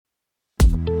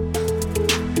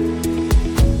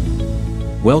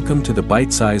Welcome to the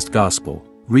Bite-Sized Gospel.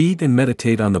 Read and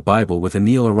meditate on the Bible with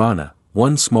Anil Arana,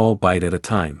 one small bite at a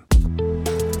time.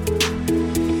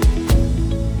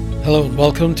 Hello and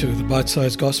welcome to the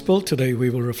Bite-Sized Gospel. Today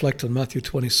we will reflect on Matthew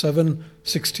 27,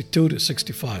 62 to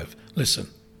 65. Listen.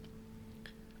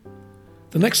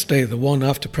 The next day, the one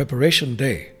after preparation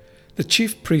day, the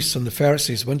chief priests and the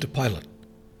Pharisees went to Pilate.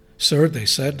 "Sir," they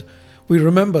said, "we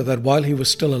remember that while he was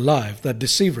still alive, that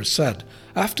deceiver said,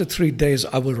 'After 3 days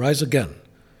I will rise again.'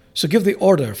 So give the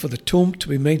order for the tomb to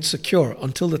be made secure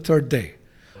until the 3rd day.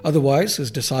 Otherwise his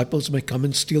disciples may come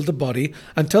and steal the body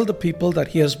and tell the people that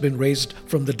he has been raised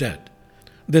from the dead.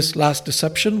 This last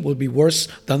deception will be worse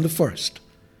than the first."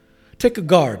 "Take a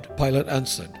guard," Pilate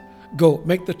answered. "Go,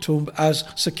 make the tomb as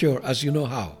secure as you know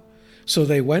how." So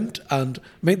they went and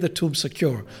made the tomb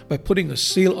secure by putting a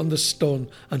seal on the stone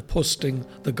and posting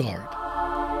the guard.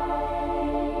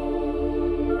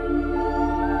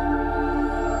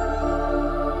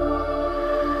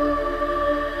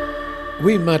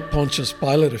 We met Pontius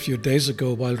Pilate a few days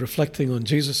ago while reflecting on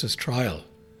Jesus' trial.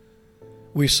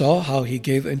 We saw how he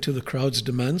gave in to the crowd's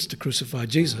demands to crucify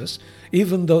Jesus,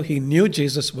 even though he knew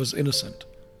Jesus was innocent.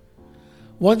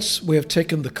 Once we have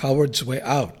taken the coward's way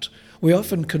out, we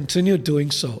often continue doing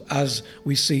so, as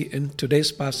we see in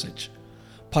today's passage.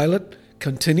 Pilate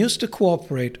continues to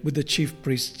cooperate with the chief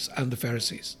priests and the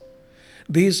Pharisees.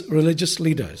 These religious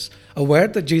leaders, aware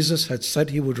that Jesus had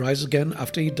said he would rise again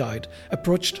after he died,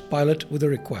 approached Pilate with a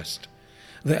request.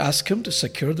 They asked him to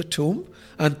secure the tomb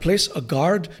and place a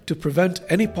guard to prevent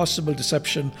any possible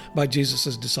deception by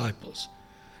Jesus' disciples.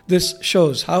 This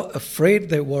shows how afraid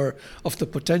they were of the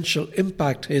potential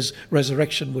impact his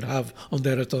resurrection would have on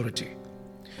their authority.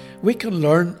 We can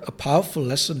learn a powerful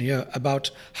lesson here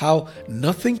about how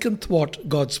nothing can thwart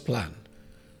God's plan.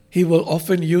 He will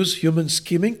often use human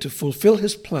scheming to fulfill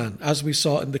his plan, as we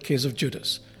saw in the case of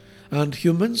Judas. And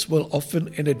humans will often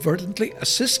inadvertently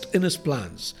assist in his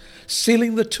plans.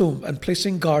 Sealing the tomb and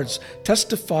placing guards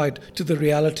testified to the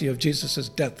reality of Jesus'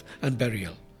 death and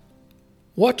burial.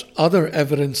 What other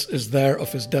evidence is there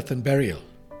of his death and burial?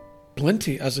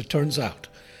 Plenty, as it turns out.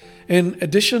 In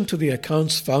addition to the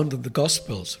accounts found in the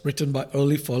Gospels, written by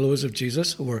early followers of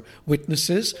Jesus who were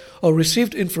witnesses or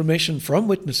received information from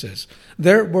witnesses,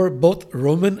 there were both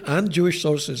Roman and Jewish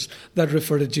sources that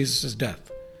refer to Jesus'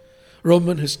 death.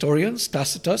 Roman historians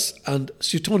Tacitus and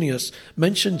Suetonius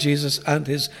mention Jesus and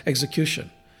his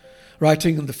execution.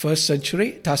 Writing in the 1st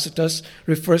century, Tacitus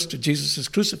refers to Jesus'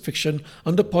 crucifixion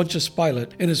under Pontius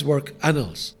Pilate in his work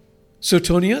Annals.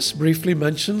 Suetonius briefly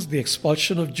mentions the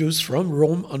expulsion of Jews from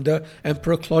Rome under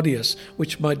Emperor Claudius,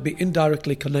 which might be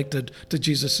indirectly connected to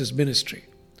Jesus' ministry.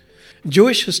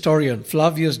 Jewish historian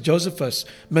Flavius Josephus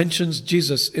mentions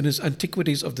Jesus in his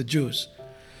Antiquities of the Jews.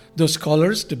 Though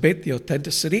scholars debate the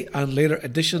authenticity and later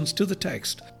additions to the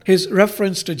text, his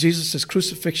reference to Jesus'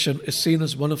 crucifixion is seen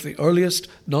as one of the earliest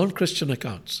non-Christian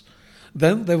accounts.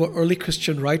 Then there were early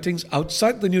Christian writings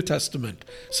outside the New Testament,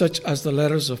 such as the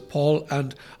letters of Paul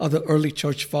and other early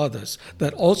church fathers,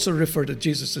 that also refer to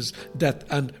Jesus' death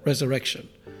and resurrection.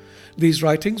 These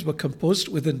writings were composed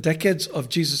within decades of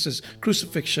Jesus'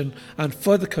 crucifixion and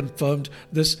further confirmed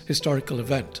this historical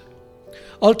event.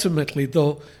 Ultimately,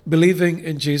 though, believing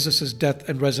in Jesus' death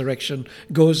and resurrection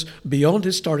goes beyond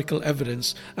historical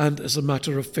evidence and is a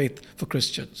matter of faith for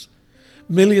Christians.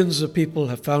 Millions of people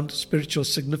have found spiritual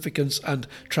significance and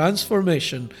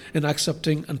transformation in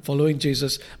accepting and following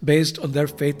Jesus based on their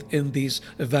faith in these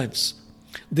events.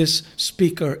 This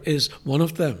speaker is one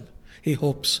of them. He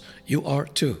hopes you are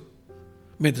too.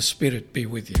 May the Spirit be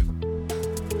with you.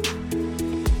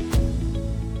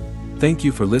 Thank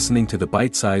you for listening to the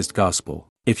Bite-Sized Gospel.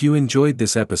 If you enjoyed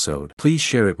this episode, please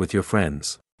share it with your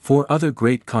friends. For other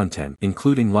great content,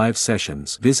 including live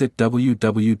sessions, visit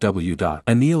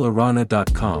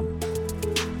www.anilarana.com.